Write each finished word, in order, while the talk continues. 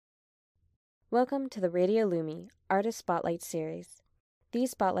Welcome to the Radio Lumi Artist Spotlight series.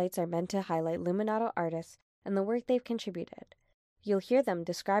 These spotlights are meant to highlight Luminato artists and the work they've contributed. You'll hear them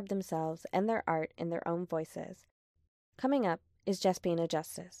describe themselves and their art in their own voices. Coming up is Jusbina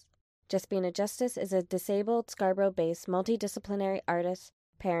Justice. Jusbina Justice is a disabled Scarborough-based multidisciplinary artist,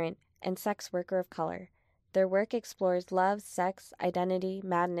 parent, and sex worker of color. Their work explores love, sex, identity,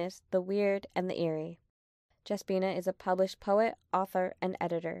 madness, the weird, and the eerie. Jasbina is a published poet, author, and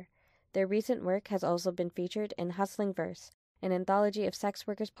editor. Their recent work has also been featured in Hustling Verse, an anthology of sex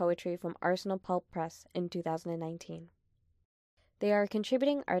workers' poetry from Arsenal Pulp Press in 2019. They are a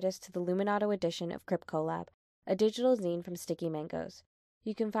contributing artist to the Luminato edition of CRIP COLLAB, a digital zine from Sticky Mangoes.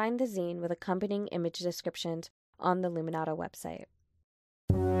 You can find the zine with accompanying image descriptions on the Luminato website.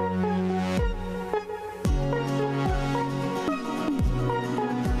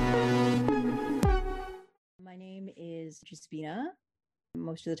 My name is Jusbina.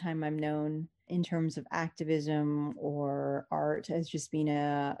 Most of the time I'm known in terms of activism or art as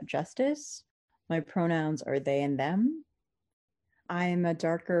Jusbina Justice. My pronouns are they and them. I'm a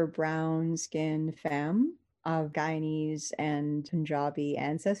darker brown-skinned femme of Guyanese and Punjabi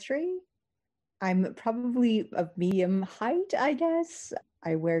ancestry. I'm probably of medium height, I guess.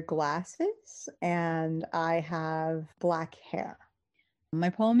 I wear glasses and I have black hair. My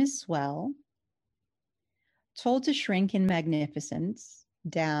poem is Swell. Told to shrink in magnificence,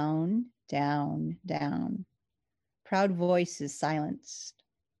 down, down, down. Proud voice is silenced,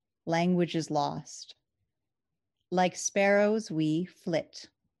 language is lost. Like sparrows, we flit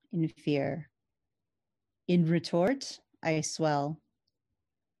in fear. In retort, I swell.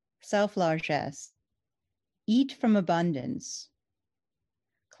 Self-largesse, eat from abundance.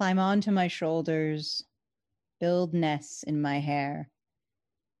 Climb onto my shoulders, build nests in my hair.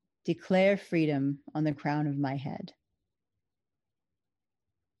 Declare freedom on the crown of my head.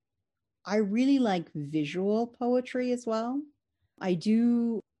 I really like visual poetry as well. I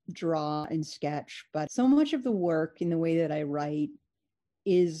do draw and sketch, but so much of the work in the way that I write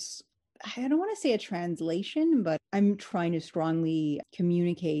is, I don't want to say a translation, but I'm trying to strongly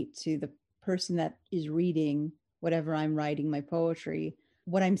communicate to the person that is reading whatever I'm writing, my poetry,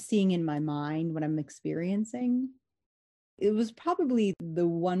 what I'm seeing in my mind, what I'm experiencing. It was probably the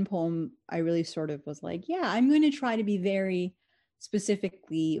one poem I really sort of was like, yeah, I'm going to try to be very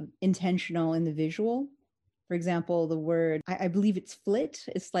specifically intentional in the visual. For example, the word, I believe it's flit,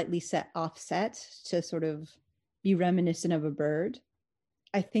 is slightly offset to sort of be reminiscent of a bird.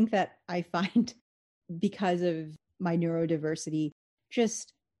 I think that I find, because of my neurodiversity,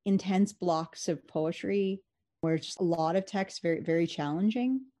 just intense blocks of poetry where it's just a lot of text, very, very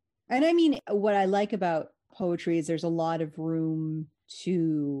challenging. And I mean, what I like about poetry is there's a lot of room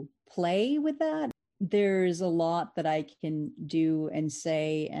to play with that. There's a lot that I can do and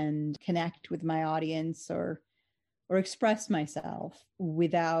say and connect with my audience or express myself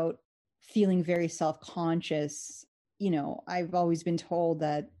without feeling very self-conscious. You know, I've always been told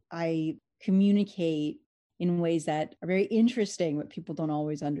that I communicate in ways that are very interesting, but people don't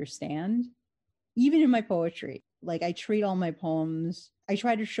always understand. Even in my poetry, like I treat all my poems, I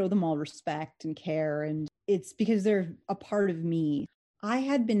try to show them all respect and care, and it's because they're a part of me. I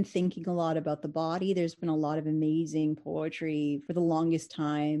had been thinking a lot about the body. There's been a lot of amazing poetry for the longest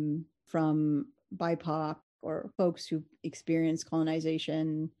time from BIPOC or folks who experienced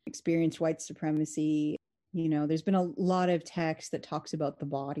colonization, experienced white supremacy. You know, there's been a lot of text that talks about the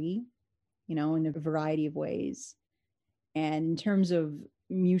body, you know, in a variety of ways. And in terms of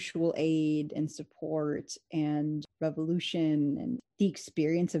mutual aid and support and revolution and the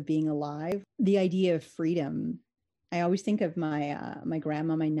experience of being alive, the idea of freedom. I always think of my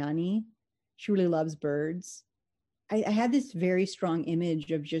grandma, my nanny. She really loves birds. I had this very strong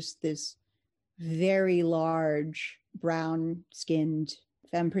image of just this very large, brown-skinned,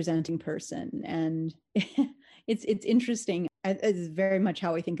 femme-presenting person. And it's interesting. It's very much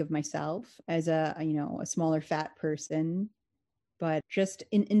how I think of myself as a smaller, fat person. But just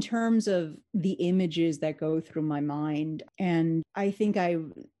in terms of the images that go through my mind, and I think I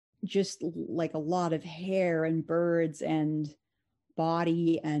just like a lot of hair and birds and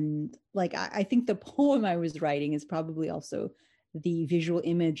body, and like I think the poem I was writing is probably also the visual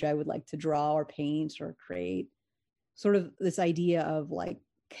image I would like to draw or paint or create. Sort of this idea of like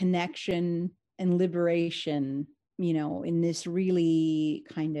connection and liberation, you know, in this really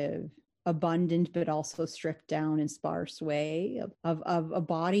kind of abundant but also stripped down and sparse way of a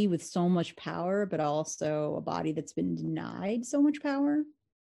body with so much power, but also a body that's been denied so much power.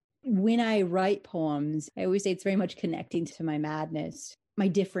 When I write poems, I always say it's very much connecting to my madness, my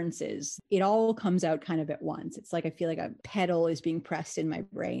differences. It all comes out kind of at once. It's like I feel like a pedal is being pressed in my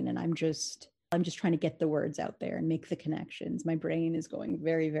brain and I'm just I'm just trying to get the words out there and make the connections. My brain is going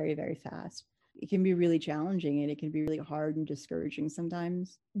very, very, very fast. It can be really challenging and it can be really hard and discouraging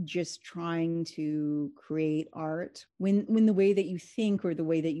sometimes, just trying to create art when the way that you think or the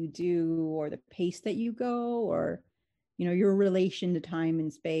way that you do or the pace that you go or, your relation to time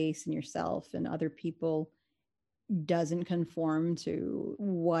and space and yourself and other people doesn't conform to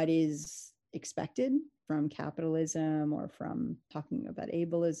what is expected from capitalism or from talking about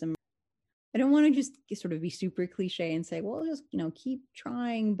ableism. I don't want to just sort of be super cliche and say, well, just, keep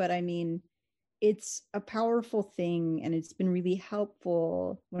trying. But I mean, it's a powerful thing. And it's been really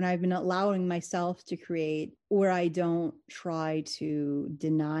helpful when I've been allowing myself to create where I don't try to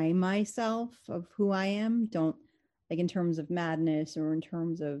deny myself of who I am. Don't like in terms of madness or in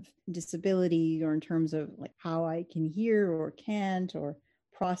terms of disability or in terms of like how I can hear or can't or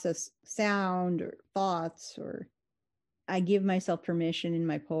process sound or thoughts, or I give myself permission in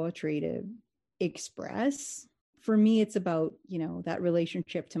my poetry to express. For me, it's about, that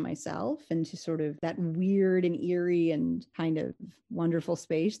relationship to myself and to sort of that weird and eerie and kind of wonderful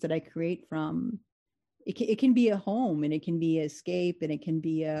space that I create from. It can be a home and it can be an escape and it can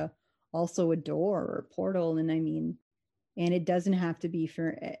be also a door or a portal. And and it doesn't have to be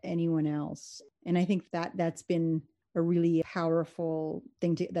for anyone else. And I think that that's been a really powerful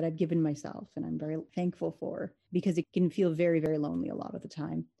thing that I've given myself. And I'm very thankful for, because it can feel very, very lonely a lot of the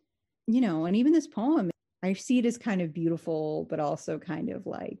time. And even this poem, I see it as kind of beautiful, but also kind of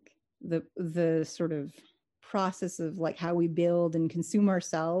like the sort of process of like how we build and consume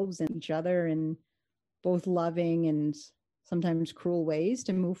ourselves and each other in both loving and sometimes cruel ways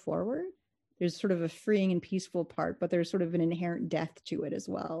to move forward. There's sort of a freeing and peaceful part, but there's sort of an inherent death to it as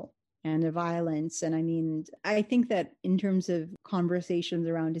well, and a violence. And I think that in terms of conversations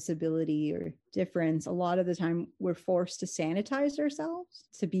around disability or difference, a lot of the time we're forced to sanitize ourselves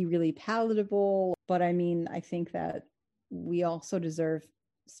to be really palatable. But I think that we also deserve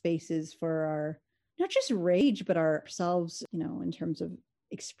spaces for our, not just rage, but ourselves, in terms of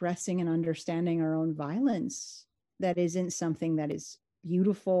expressing and understanding our own violence. That isn't something that is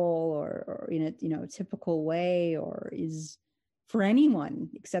beautiful or in a typical way or is for anyone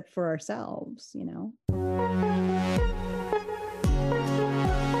except for ourselves.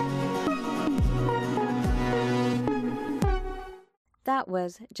 That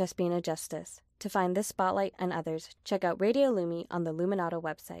was Jusbina Justice. To find this spotlight and others, check out Radio Lumi on the Luminato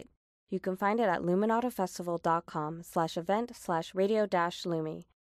website. You can find it at luminatofestival.com/event/radio-lumi.